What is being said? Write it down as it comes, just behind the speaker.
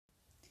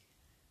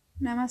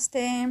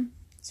Namaste,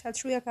 Sat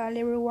Sri Akal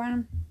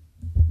everyone.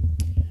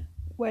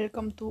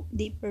 Welcome to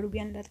the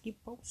Peruvian Latki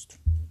Post.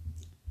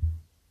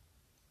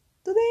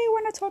 Today I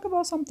want to talk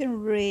about something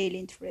really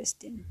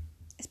interesting,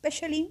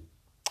 especially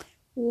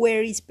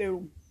where is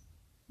Peru,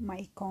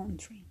 my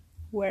country,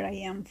 where I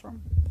am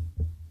from.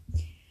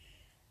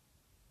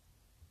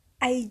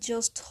 I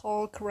just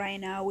talked right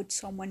now with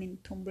someone in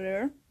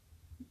Tumblr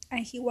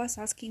and he was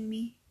asking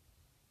me,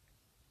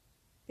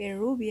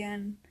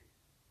 Peruvian,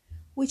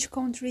 which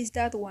country is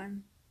that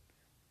one?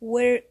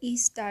 Where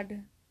is that?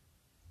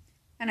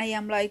 And I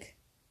am like,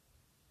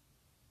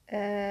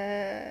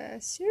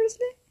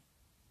 seriously?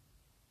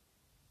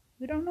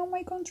 You don't know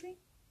my country?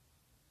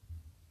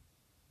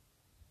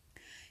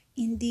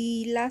 In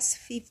the last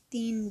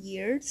 15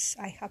 years,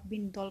 I have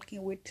been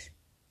talking with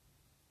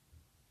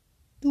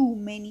too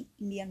many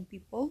Indian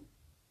people,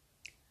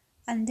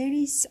 and there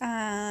is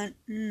a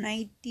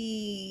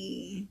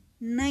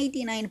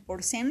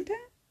 99%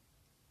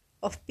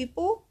 of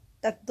people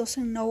that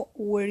doesn't know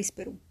where is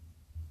Peru.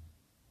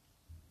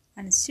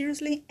 And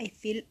seriously, I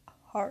feel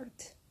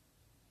hurt,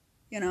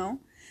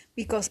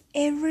 because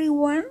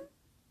everyone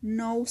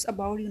knows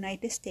about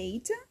United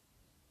States,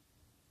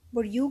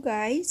 but you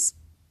guys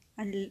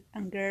and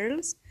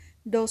girls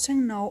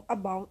doesn't know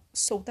about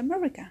South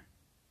America.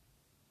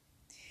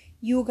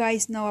 You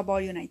guys know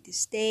about United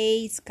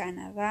States,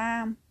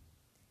 Canada,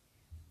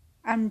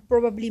 and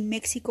probably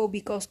Mexico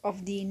because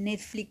of the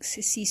Netflix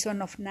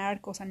season of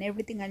Narcos and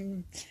everything,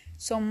 and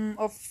some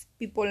of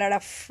people are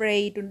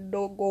afraid to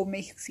go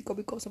Mexico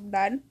because of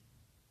that.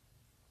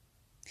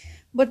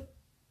 But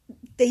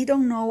they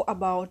don't know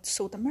about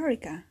South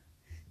America.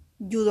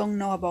 You don't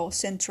know about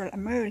Central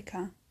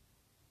America.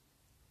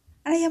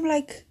 And I am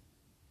like,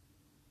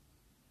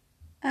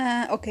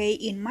 okay,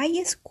 in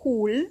my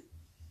school,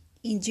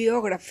 in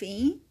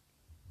geography,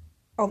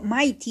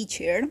 my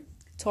teacher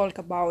talked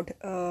about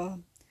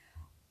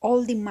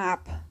all the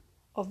map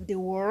of the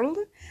world,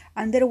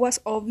 and there was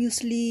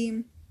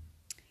obviously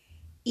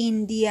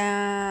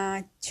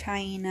India,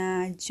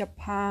 China,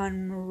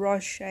 Japan,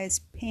 Russia,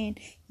 Spain,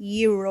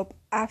 Europe,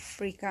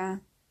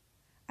 Africa,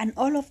 and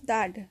all of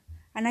that.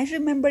 And I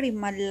remember in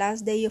my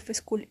last day of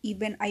school,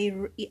 even I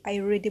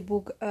read the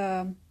book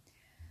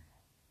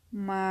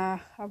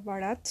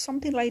Mahabharat,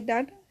 something like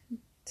that,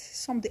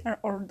 something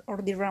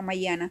or the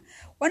Ramayana,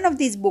 one of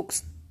these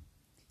books.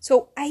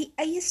 So I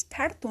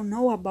start to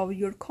know about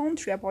your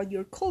country, about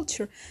your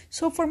culture.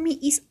 So for me,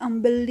 it's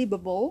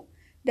unbelievable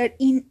that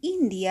in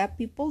India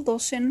people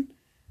doesn't.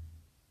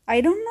 I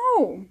don't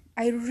know.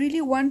 I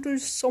really want to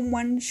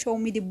someone show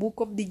me the book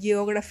of the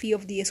geography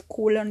of the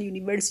school and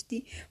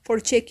university for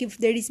check if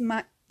there is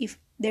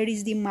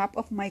the map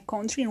of my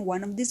country in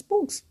one of these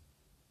books,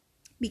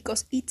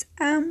 because it's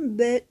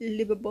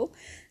unbelievable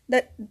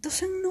that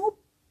doesn't know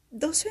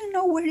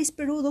where is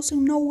Peru,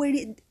 doesn't know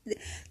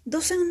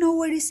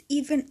where is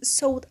even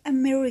South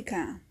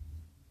America.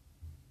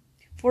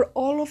 For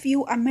all of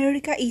you,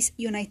 America is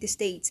United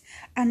States,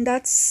 and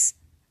that's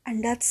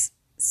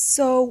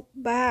so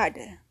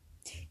bad.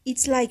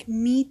 It's like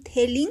me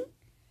telling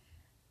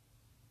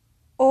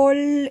all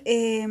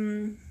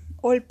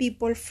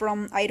people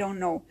from, I don't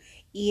know,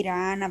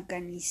 Iran,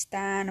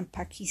 Afghanistan,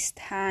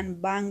 Pakistan,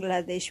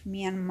 Bangladesh,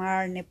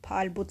 Myanmar,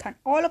 Nepal, Bhutan,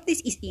 all of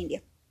this is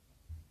India.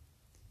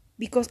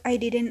 Because I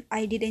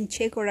didn't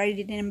check or I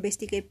didn't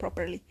investigate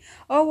properly.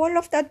 Oh, all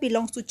of that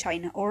belongs to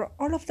China, or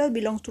all of that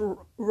belongs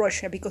to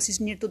Russia because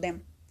it's near to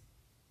them.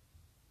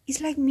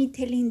 It's like me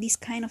telling this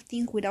kind of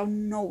thing without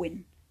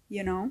knowing,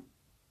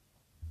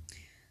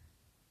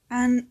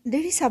 And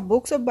there is a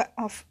book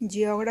of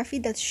geography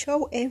that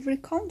show every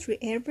country,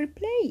 every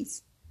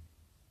place.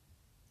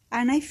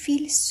 And I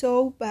feel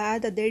so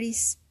bad that there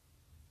is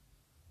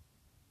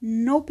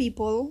no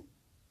people,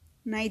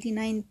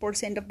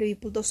 99% of the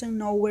people doesn't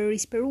know where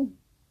is Peru.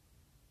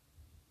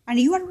 And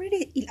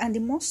the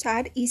most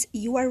sad is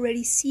you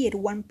already see it,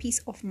 one piece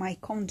of my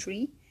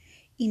country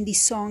in the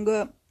song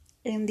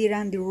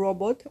Indira and the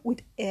Robot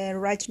with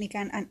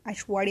Rajnikant and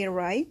Aishwarya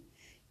Rai.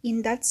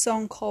 In that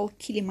song called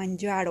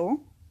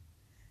Kilimanjaro,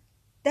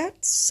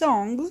 that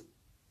song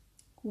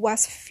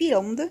was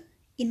filmed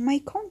in my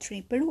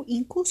country, Peru,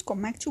 in Cusco,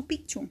 Machu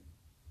Picchu.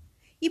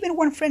 Even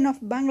one friend of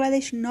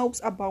Bangladesh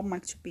knows about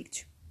Machu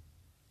Picchu.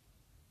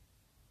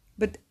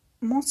 But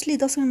mostly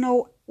doesn't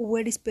know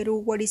where is Peru,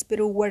 where is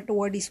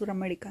South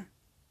America.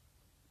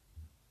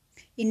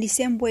 In the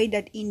same way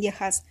that India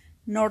has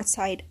north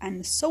side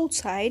and south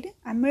side,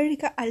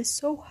 America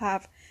also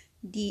have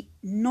the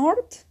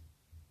north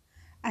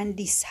and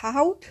the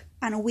south,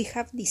 and we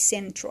have the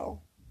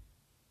central.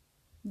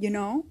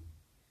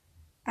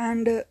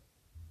 And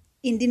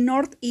in the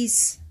north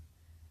is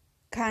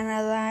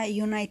Canada,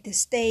 United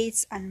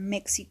States, and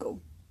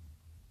Mexico.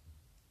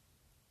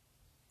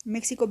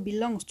 Mexico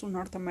belongs to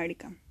North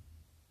America,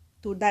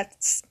 to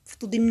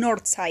the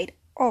north side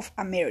of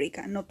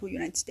America, not to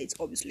United States,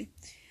 obviously.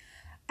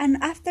 And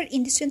after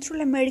in the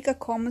Central America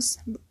comes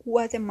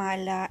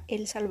Guatemala,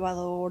 El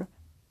Salvador,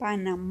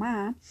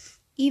 Panama.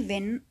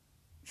 Even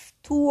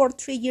 2 or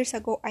 3 years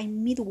ago, I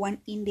met one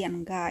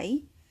Indian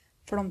guy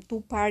from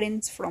two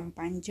parents from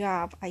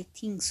Punjab, I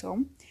think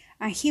so.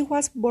 And he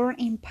was born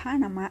in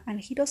Panama, and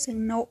he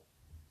doesn't know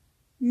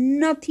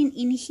nothing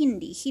in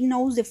Hindi. He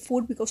knows the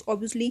food because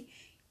obviously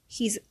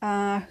his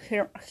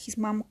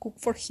mom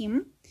cooked for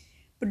him,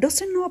 but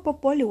doesn't know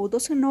about Bollywood,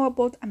 doesn't know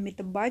about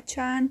Amitabh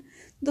Bachchan,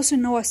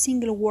 doesn't know a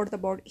single word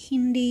about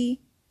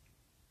Hindi.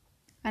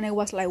 And I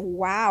was like,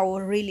 wow,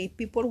 really,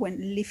 people when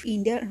leave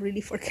India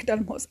really forget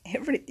almost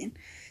everything.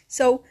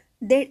 So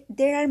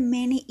there are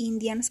many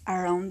Indians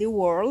around the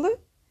world,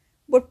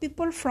 but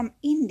people from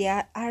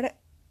India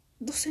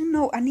doesn't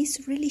know, and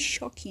it's really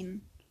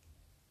shocking.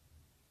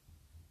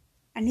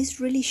 And it's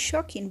really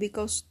shocking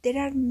because there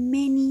are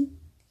many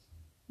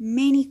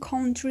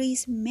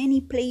countries, many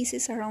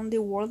places around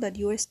the world that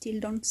you still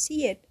don't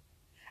see it.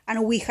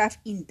 And we have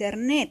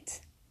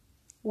internet.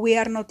 We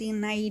are not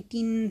in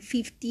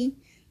 1950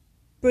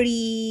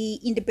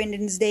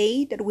 pre-Independence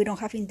Day that we don't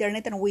have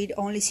internet and we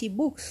only see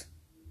books.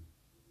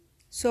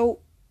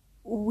 So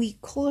we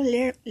could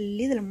learn a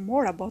little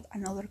more about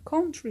another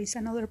countries,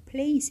 another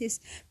places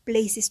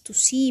to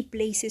see,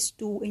 places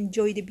to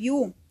enjoy the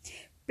view,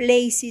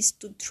 places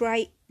to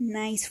try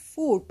nice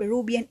food.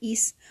 Peruvian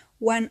is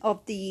one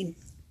of the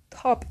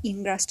top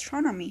in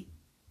gastronomy.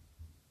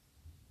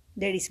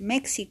 There is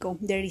Mexico,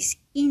 there is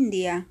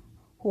India,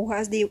 who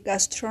has the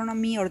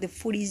gastronomy or the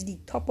food is the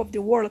top of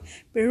the world.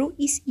 Peru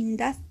is in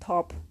that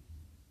top.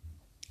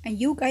 And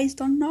you guys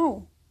don't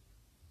know.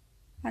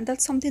 And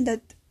that's something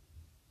that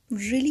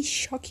really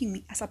shocking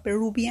me as a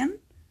Peruvian,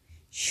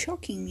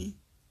 shocking me.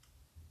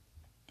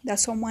 That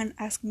someone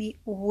asked me,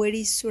 where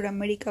is South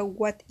America?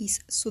 What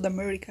is South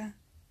America?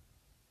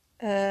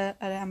 And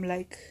I'm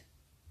like,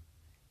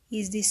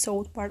 is the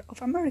south part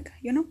of America,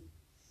 you know?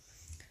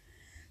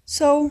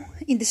 So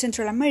in the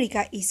Central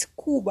America is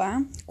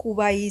Cuba.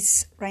 Cuba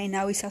is right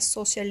now is a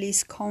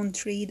socialist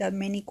country that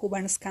many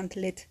Cubans can't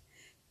let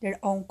their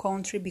own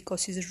country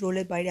because it's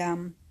ruled by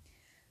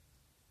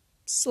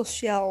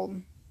social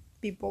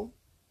people.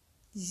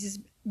 This is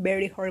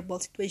very horrible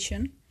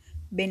situation.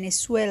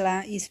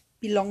 Venezuela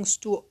belongs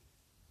to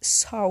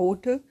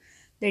South.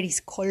 There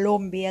is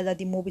Colombia, that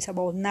the movie is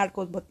about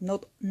narcos, but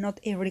not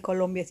every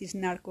Colombia is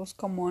narcos.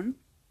 Come on.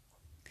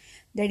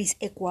 There is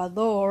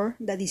Ecuador,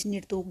 that is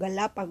near to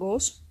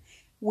Galapagos.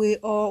 We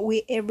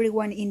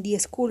everyone in the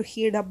school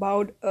heard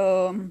about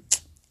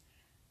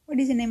what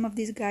is the name of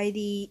this guy?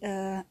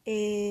 The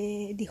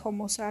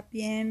Homo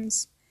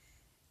sapiens,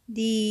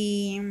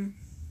 the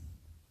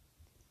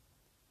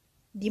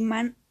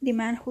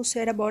man who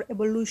said about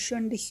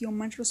evolution, the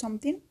humans or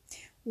something,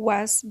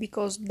 was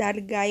because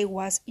that guy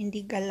was in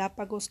the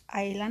Galapagos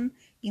Island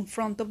in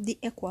front of the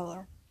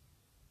Ecuador.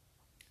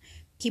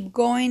 Keep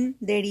going.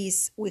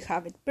 We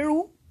have it,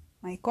 Peru,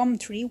 my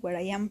country, where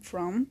I am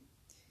from.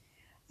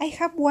 I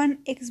have one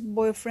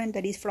ex-boyfriend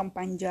that is from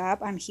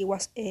Punjab, and he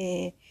was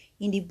in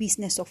the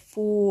business of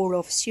food,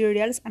 of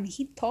cereals, and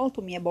he told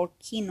to me about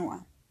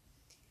quinoa.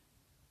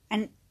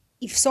 And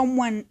if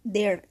someone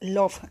there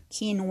loves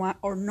quinoa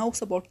or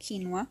knows about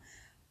quinoa,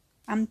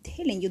 I'm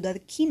telling you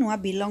that quinoa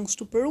belongs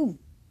to Peru.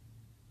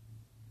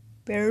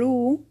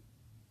 Peru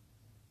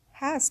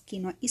has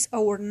quinoa. It's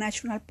our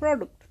national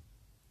product,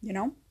 you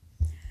know.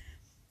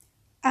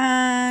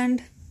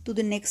 And to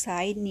the next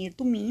side, near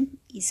to me,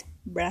 is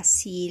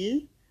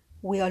Brazil.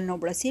 We all know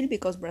Brazil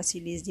because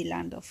Brazil is the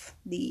land of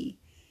the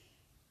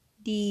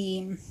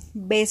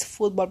best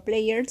football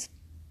players.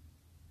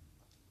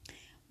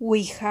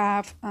 We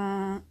have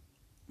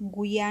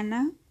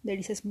Guyana. There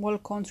is a small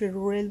country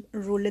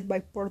ruled by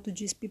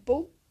Portuguese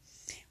people.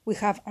 We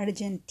have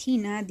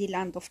Argentina, the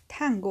land of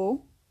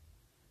tango,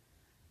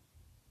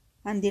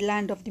 and the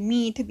land of the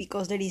meat,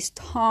 because there is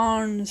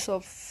tons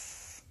of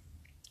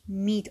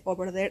meat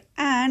over there.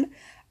 And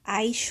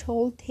I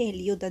shall tell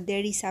you that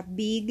there is a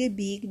big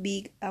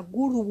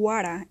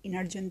Gurdwara in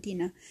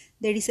Argentina.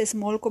 There is a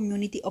small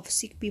community of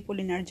Sikh people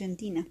in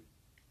Argentina.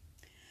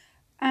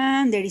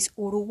 And there is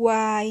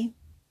Uruguay,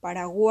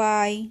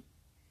 Paraguay,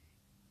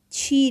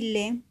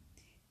 Chile.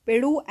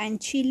 Peru and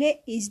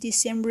Chile is the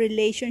same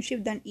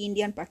relationship than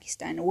India and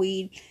Pakistan.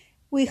 We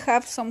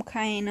have some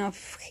kind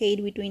of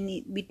hate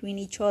between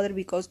each other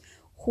because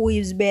who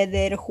is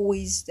better, who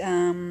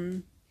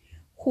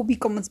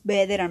becomes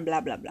better, and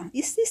blah blah blah.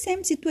 It's the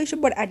same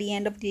situation, but at the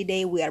end of the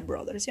day we are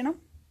brothers, you know.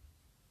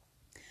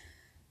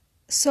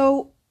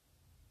 So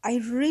I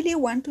really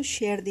want to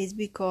share this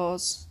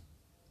because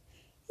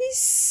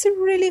it's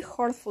really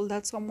hurtful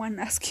that someone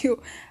asks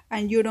you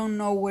and you don't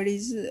know where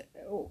is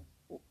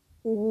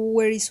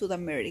South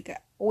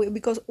America,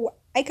 because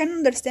I can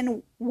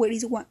understand where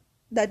is one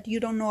that you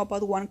don't know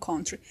about one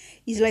country.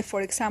 It's like,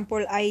 for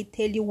example, I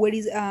tell you where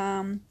is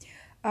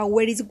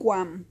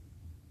Guam,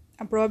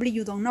 and probably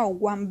you don't know.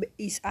 Guam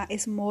is a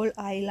small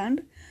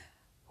island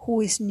who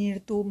is near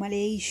to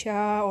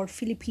Malaysia or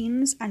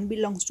Philippines and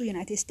belongs to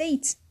United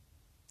States.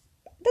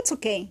 That's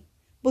okay,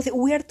 but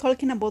we are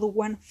talking about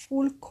one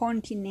full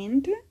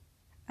continent,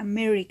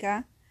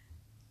 America,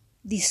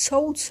 the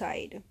south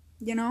side,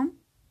 you know.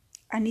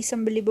 And it's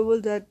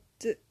unbelievable that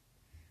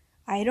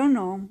I don't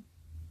know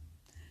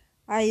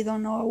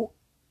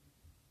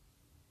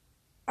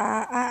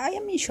I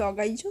am in shock.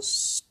 I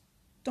just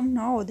don't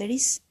know.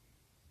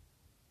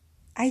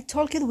 I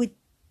talked with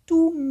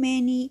too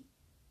many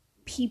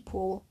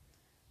people,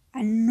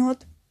 and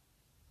not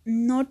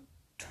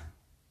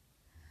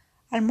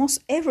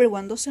almost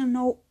everyone doesn't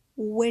know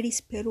where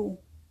is Peru,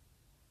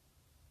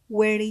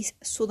 where is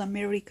South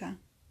America.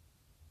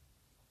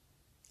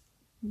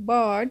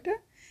 But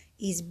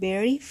it's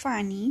very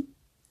funny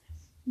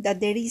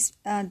that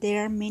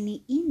there are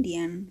many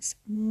Indians,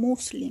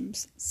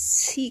 Muslims,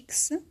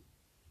 Sikhs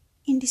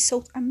in the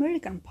South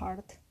American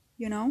part,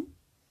 you know?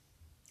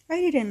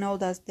 I didn't know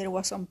that there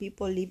was some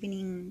people living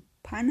in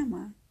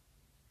Panama.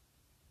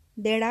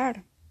 There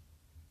are.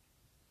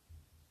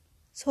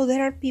 So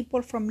there are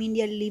people from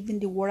India living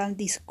the world and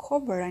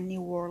discover a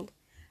new world.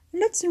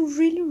 And that's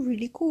really,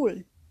 really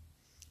cool.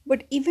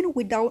 But even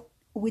without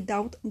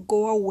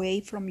go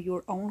away from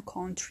your own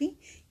country,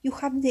 you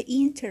have the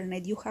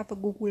internet, you have a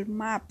Google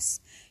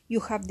Maps, you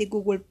have the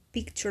Google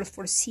Pictures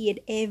for seeing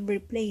every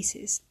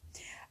places.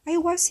 I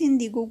was in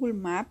the Google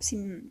Maps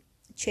in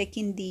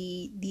checking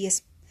the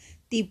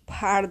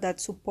part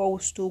that's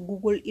supposed to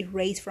Google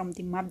erase from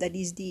the map, that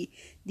is the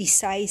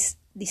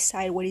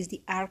side where is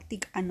the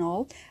Arctic and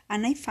all,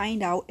 and I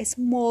find out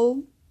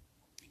small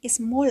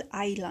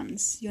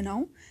islands,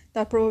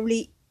 that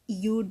probably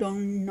you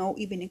don't know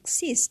even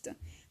exist.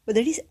 But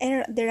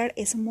there are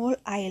a small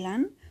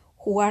island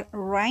who are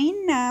right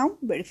now,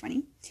 very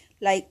funny,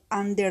 like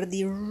under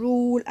the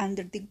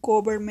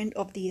government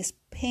of the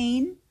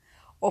Spain,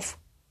 of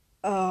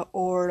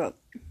or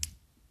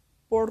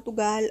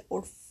Portugal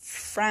or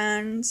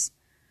France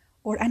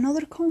or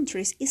another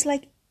countries. It's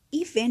like,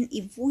 even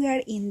if we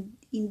are in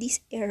this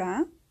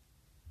era,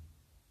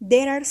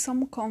 there are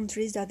some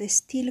countries that they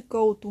still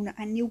go to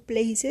a new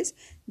places.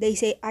 They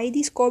say, I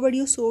discover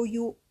you, so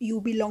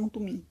you belong to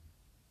me.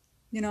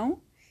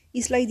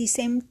 It's like the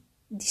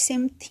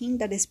same thing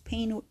that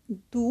Spain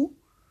do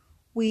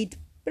with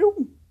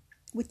Peru,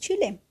 with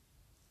Chile.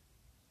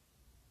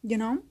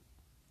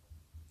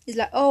 It's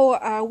like,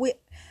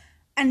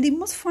 and the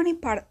most funny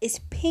part,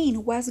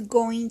 Spain was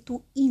going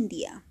to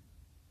India.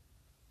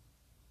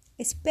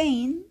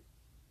 Spain,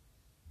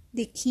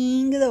 the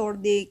king or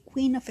the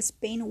queen of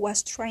Spain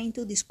was trying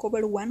to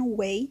discover one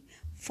way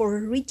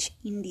for reach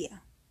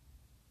India.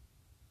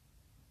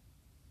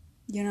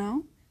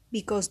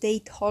 Because they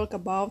talk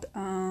about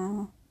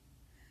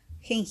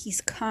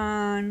Genghis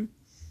Khan,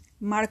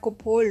 Marco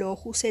Polo,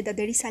 who said that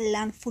there is a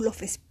land full of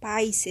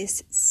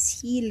spices,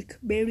 silk,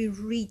 very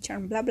rich,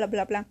 and blah, blah,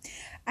 blah, blah.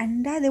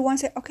 And that the one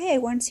said, okay, I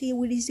want to see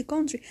where is the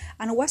country,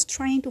 and was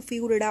trying to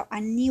figure out a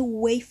new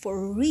way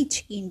for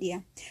reach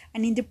India.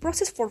 And in the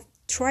process for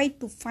try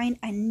to find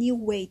a new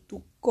way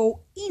to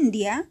go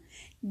India,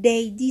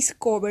 they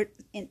discovered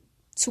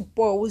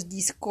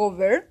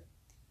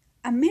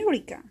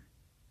America.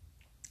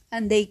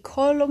 And they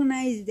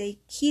colonized, they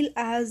killed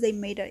us, they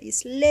made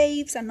us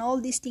slaves, and all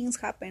these things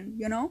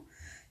happened,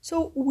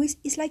 So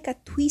it's like a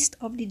twist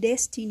of the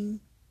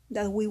destiny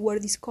that we were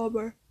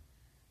discovered.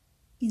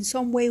 In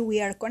some way we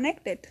are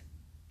connected,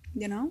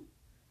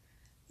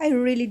 I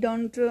really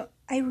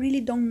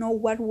don't know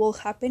what will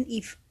happen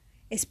if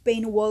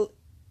Spain will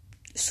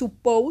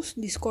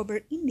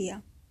discover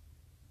India.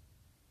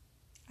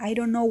 I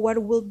don't know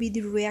what will be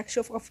the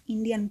reaction of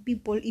Indian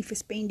people if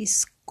Spain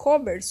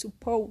discovers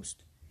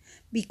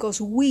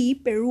because we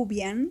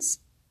Peruvians,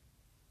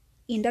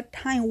 in that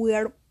time we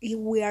are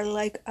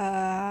like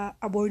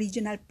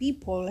aboriginal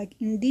people, like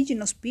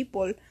indigenous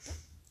people.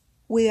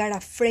 We are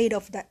afraid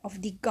of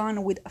the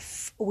gun with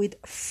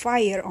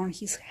fire on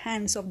his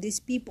hands of these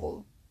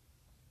people,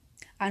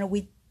 and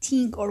we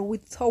think or we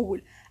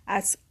thought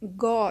as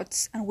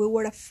gods, and we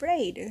were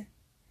afraid.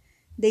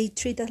 They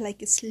treat us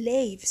like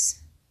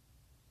slaves.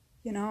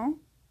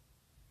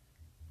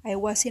 I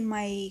was in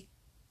my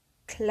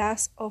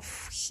class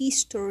of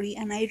history,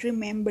 and I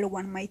remember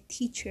when my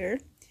teacher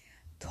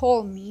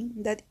told me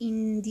that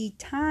in the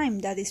time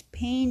that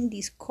Spain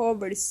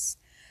discovered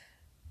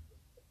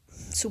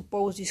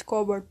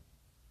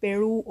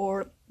Peru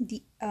or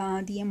the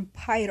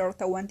empire of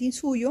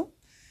Tahuantinsuyo,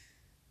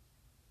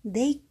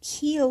 they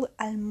killed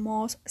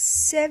almost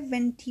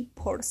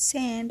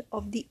 70%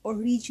 of the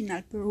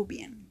original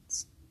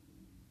Peruvians.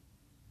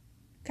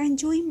 Can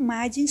you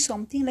imagine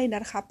something like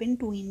that happen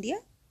to India?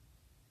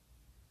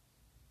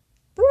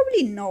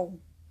 Probably no,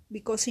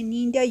 because in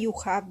India you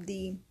have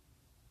the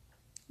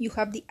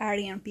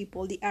Aryan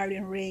people, the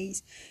Aryan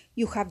race.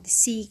 You have the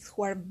Sikhs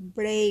who are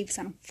braves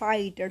and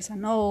fighters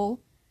and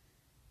all.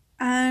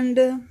 And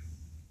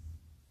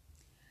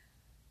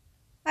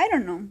I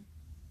don't know,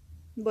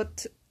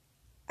 but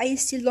I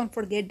still don't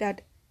forget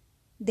that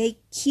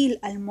they kill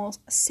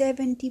almost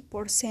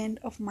 70%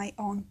 of my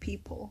own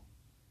people.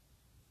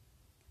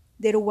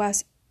 There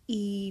was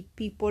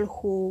people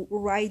who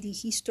write the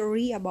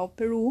history about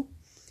Peru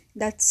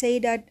that say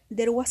that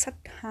there was a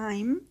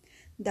time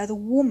that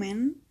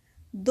women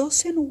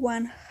doesn't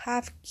want to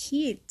have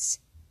kids.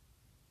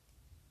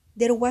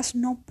 There was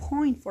no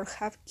point for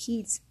have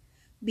kids,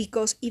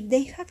 because if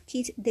they have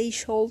kids, they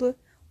should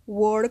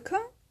work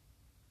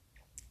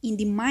in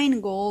the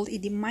mine gold,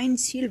 in the mine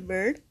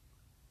silver,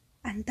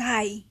 and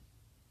die.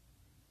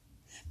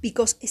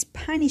 Because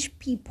Spanish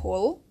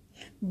people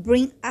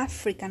bring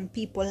African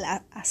people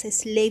as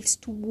slaves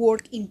to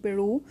work in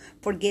Peru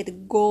for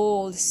get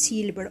gold,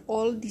 silver,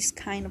 all these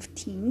kind of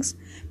things.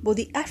 But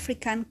the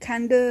African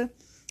kind of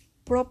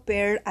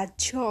proper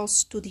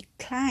adjust to the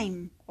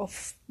climate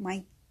of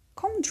my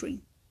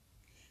country,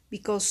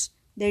 because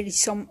there is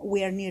some,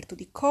 we are near to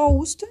the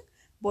coast,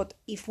 but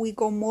if we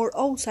go more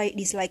outside,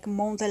 it's like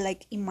mountain,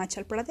 like in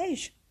Himachal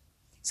Pradesh.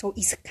 So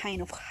it's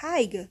kind of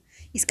high,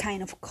 it's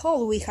kind of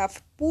cold. We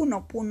have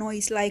Puno. Puno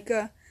is like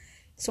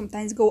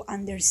sometimes go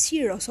under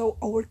zero. So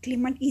our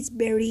climate is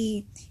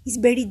very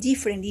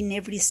different in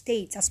every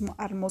state, as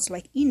almost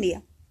like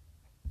India.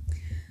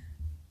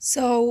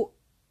 So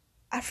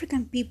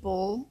African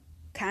people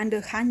can't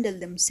handle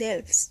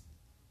themselves.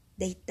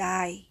 They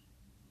die.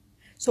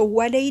 So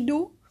what they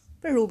do?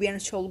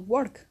 Peruvians should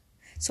work.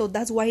 So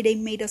that's why they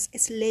made us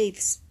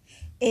slaves.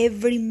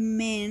 Every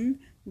man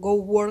go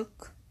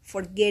work,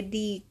 forget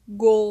the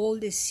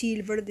gold, the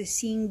silver, the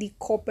zinc, the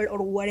copper,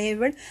 or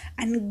whatever,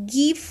 and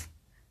give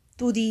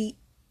to the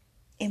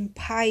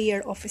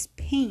empire of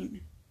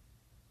Spain.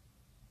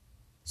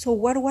 So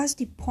what was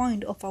the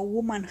point of a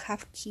woman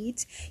have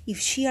kids if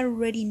she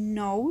already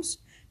knows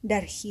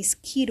that his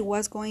kid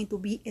was going to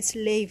be a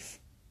slave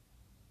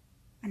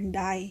and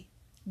die?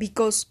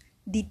 Because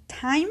the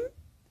time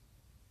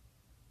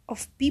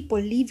of people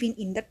living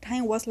in that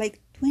time was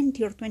like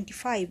 20 or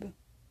 25.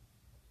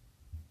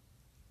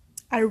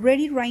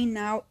 Already right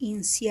now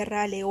in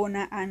Sierra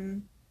Leone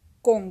and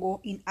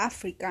Congo in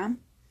Africa,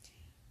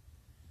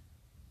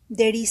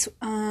 there is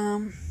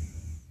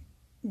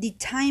the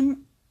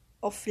time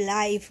of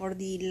life, or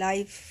the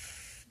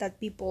life that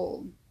the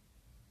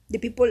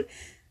people,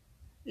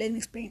 let me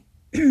explain,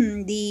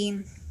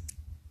 the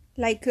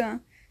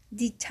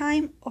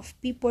time of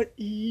people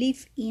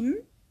live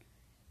in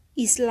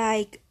is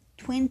like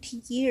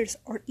 20 years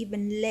or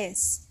even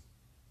less,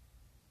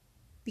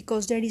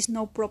 because there is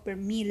no proper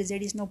meals,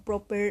 there is no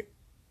proper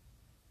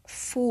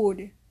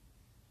food,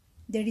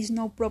 there is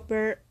no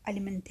proper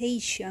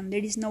alimentation,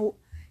 there is no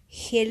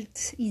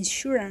health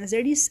insurance,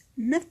 there is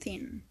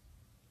nothing,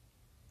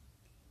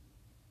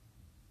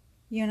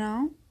 you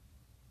know.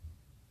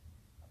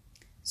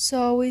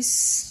 So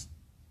it's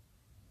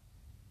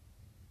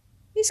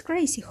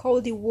crazy how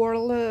the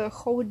world,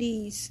 how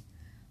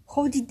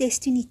the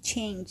destiny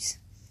changed.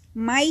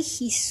 My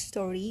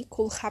history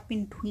could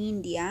happen to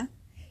India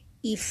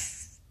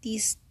if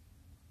this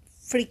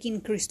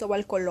freaking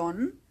Cristobal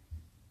Colon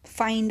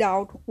find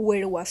out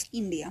where was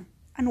India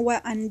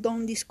and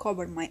don't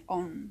discover my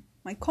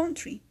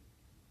country,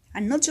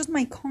 and not just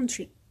my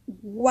country,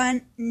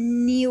 one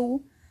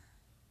new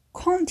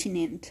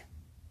continent,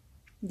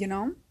 you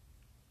know.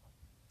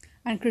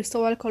 And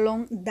Cristobal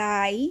Colon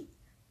died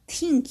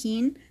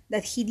thinking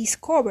that he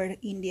discovered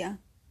India,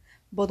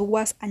 but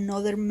was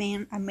another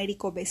man,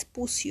 Americo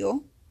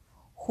Vespucio,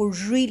 who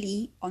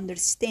really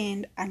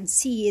understand and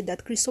see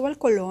that Cristobal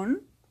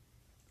Colon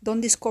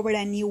don't discover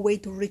a new way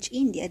to reach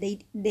India.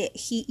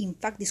 He in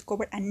fact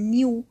discovered a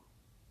new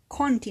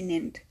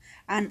continent,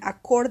 and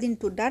according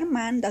to that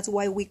man, that's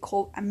why we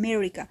call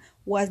America,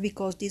 was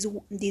because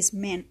this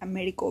man,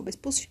 Americo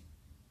Vespucio,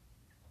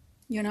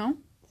 you know.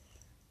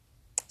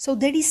 So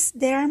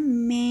there are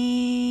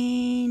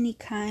many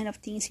kind of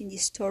things in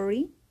this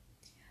story.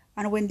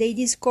 And when they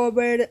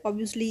discovered,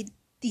 obviously,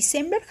 the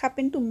same that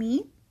happened to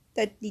me,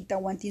 that the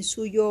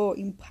Tahuantinsuyo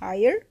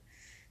Empire,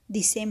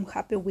 the same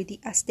happened with the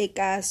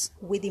Aztecas,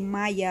 with the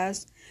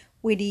Mayas,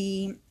 with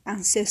the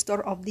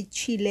ancestor of the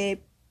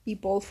Chile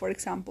people, for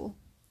example,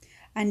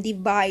 and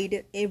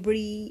divide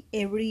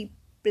every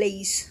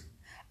place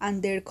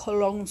under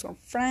colons of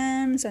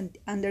France, and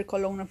under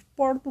colon of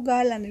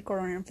Portugal, under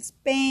colon of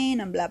Spain,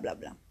 and blah blah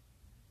blah.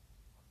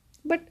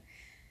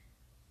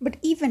 But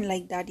even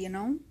like that, you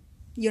know,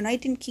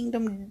 United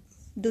Kingdom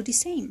do the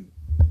same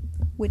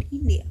with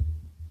India,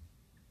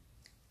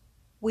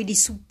 with the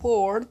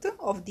support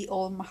of the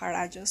old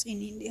Maharajas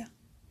in India,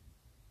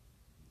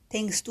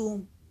 thanks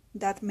to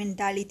that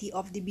mentality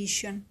of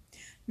division.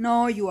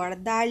 No, you are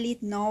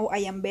Dalit. No, I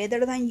am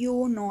better than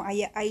you. No,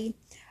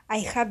 I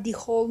have the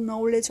whole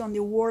knowledge on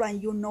the world,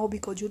 and you know,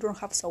 because you don't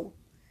have so.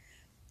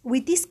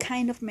 With this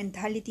kind of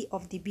mentality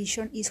of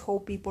division is how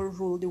people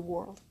rule the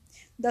world.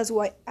 That's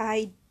why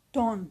I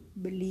don't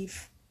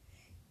believe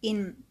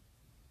in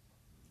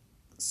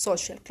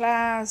social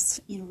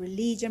class, in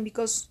religion,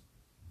 because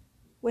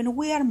when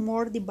we are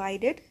more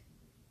divided,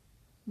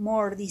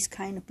 more these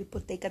kind of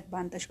people take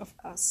advantage of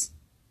us.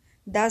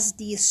 Does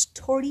the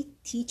story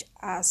teach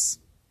us?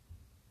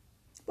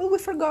 But we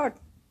forgot.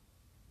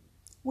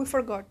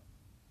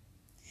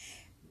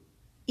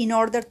 In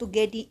order to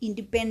get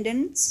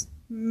independence,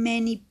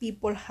 many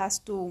people has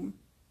to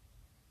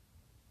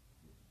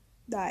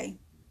die.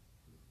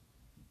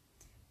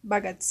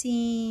 Bhagat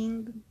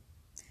Singh,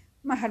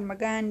 Mahatma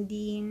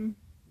Gandhi,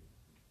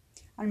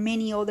 and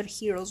many other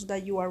heroes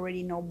that you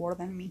already know more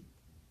than me.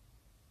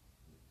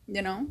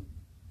 You know?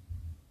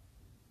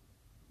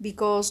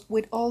 because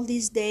with all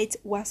these dates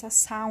was a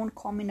sound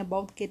coming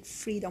about get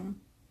freedom,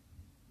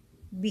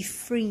 be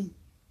free.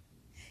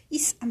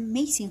 It's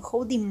amazing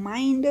how the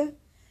mind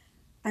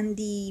and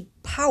the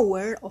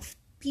power of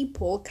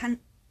people can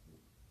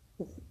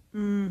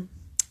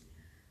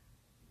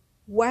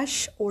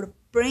wash our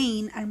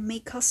brain and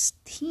make us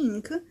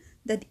think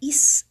that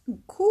is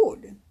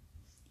good.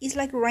 It's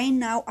like right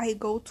now I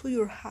go to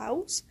your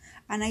house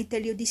and I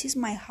tell you this is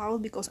my house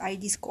because I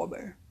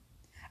discover,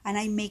 and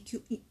I make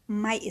you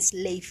my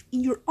slave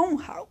in your own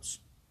house.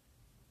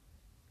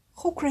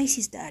 How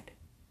crazy is that?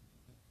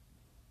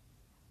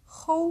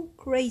 How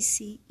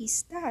crazy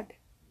is that?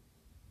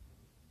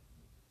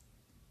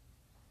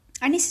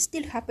 And it's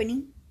still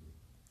happening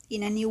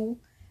in a new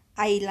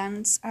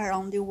islands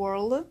around the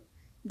world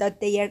that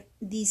they are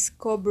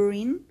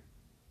discovering,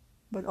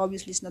 but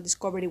obviously it's not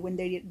discovery when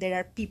there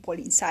are people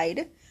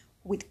inside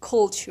with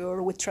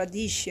culture, with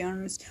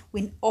traditions,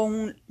 with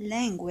own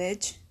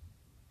language.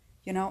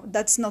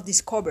 That's not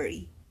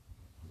discovery.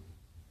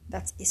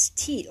 That's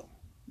steal.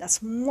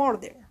 That's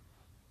murder.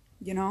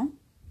 I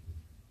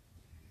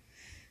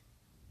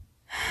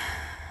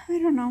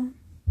don't know.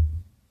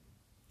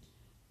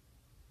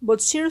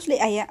 But seriously,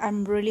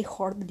 I'm really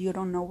hurt that you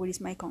don't know where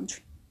is my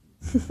country.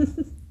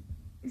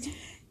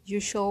 You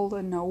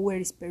should know where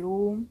is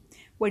Peru,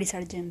 where is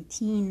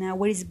Argentina,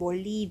 where is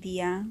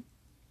Bolivia.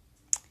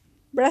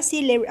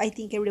 Brazil, I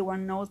think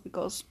everyone knows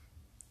because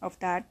of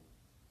that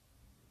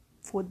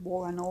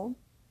football and all.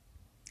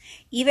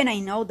 Even I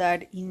know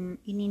that in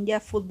India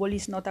football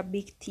is not a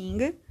big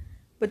thing,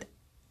 but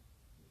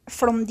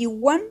from the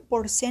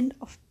 1%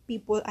 of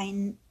people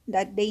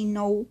that they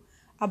know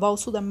about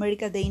South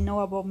America, they know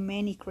about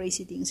many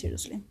crazy things,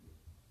 seriously.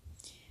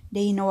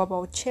 They know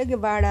about Che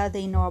Guevara,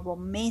 they know about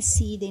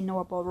Messi, they know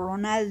about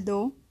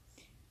Ronaldo.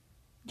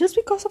 Just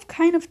because of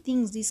kind of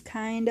things,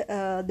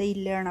 they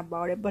learn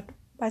about it, but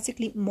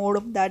basically more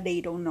of that they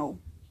don't know.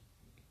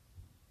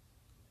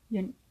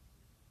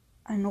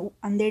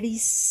 And there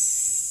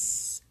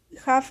is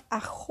have a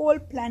whole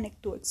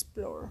planet to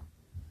explore.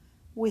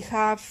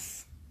 I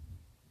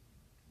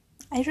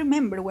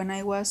remember when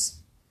I was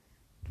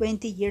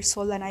 20 years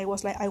old and I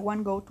was like, I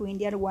want to go to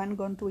India,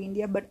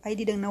 but I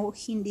didn't know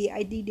Hindi,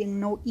 I didn't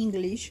know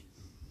English,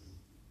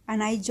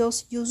 and I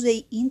just used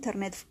the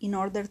internet in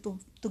order to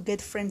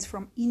get friends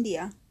from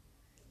India.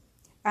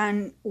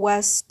 And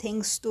was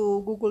thanks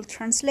to Google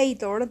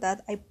Translator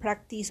that I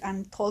practice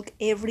and talk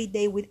every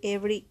day with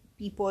every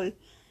people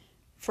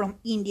from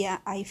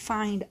India I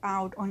find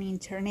out on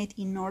internet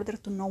in order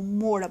to know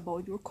more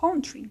about your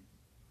country,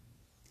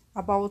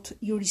 about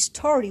your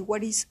story.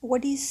 What is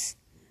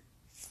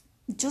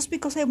just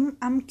because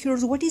I'm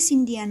curious, what is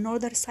in the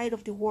another side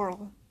of the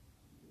world?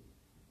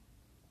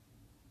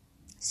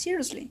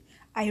 Seriously,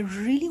 I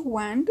really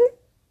want to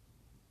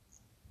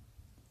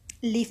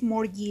live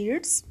more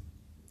years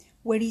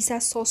where is a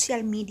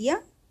social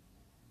media,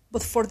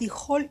 but for the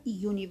whole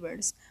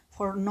universe,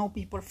 for know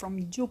people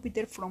from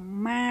Jupiter,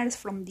 from Mars,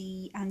 from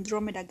the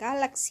Andromeda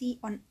galaxy,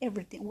 on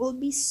everything. Will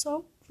be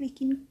so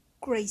freaking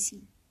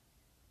crazy.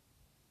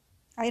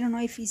 I don't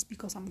know if it's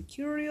because I'm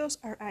curious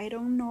or I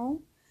don't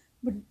know,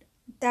 but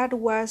that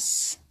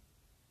was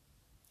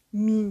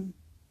me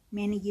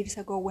many years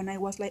ago when I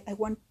was like, I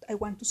want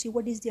to see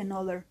what is the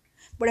another,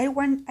 but I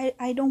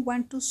don't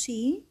want to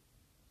see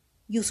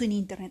using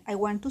internet. I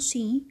want to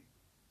see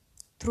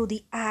through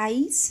the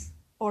eyes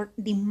or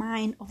the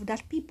mind of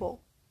that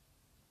people.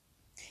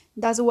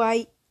 That's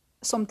why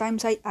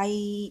sometimes I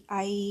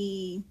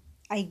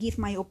give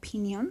my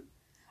opinion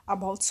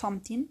about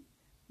something,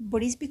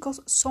 but it's because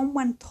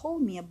someone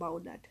told me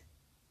about that,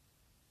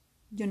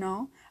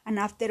 and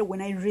after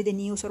when I read the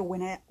news or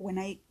when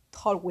I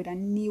talk with a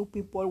new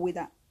people, with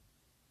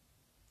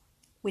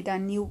a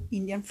new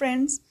Indian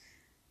friends,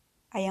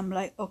 I am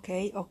like,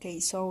 okay,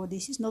 so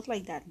this is not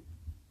like that.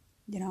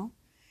 You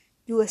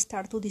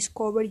start to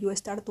discover, you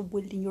start to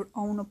build in your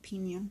own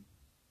opinion.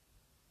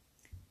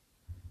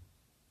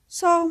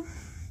 So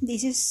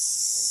this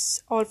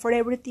is all for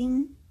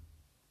everything.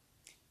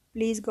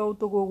 Please go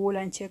to Google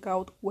and check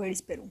out where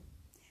is Peru.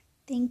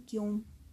 Thank you.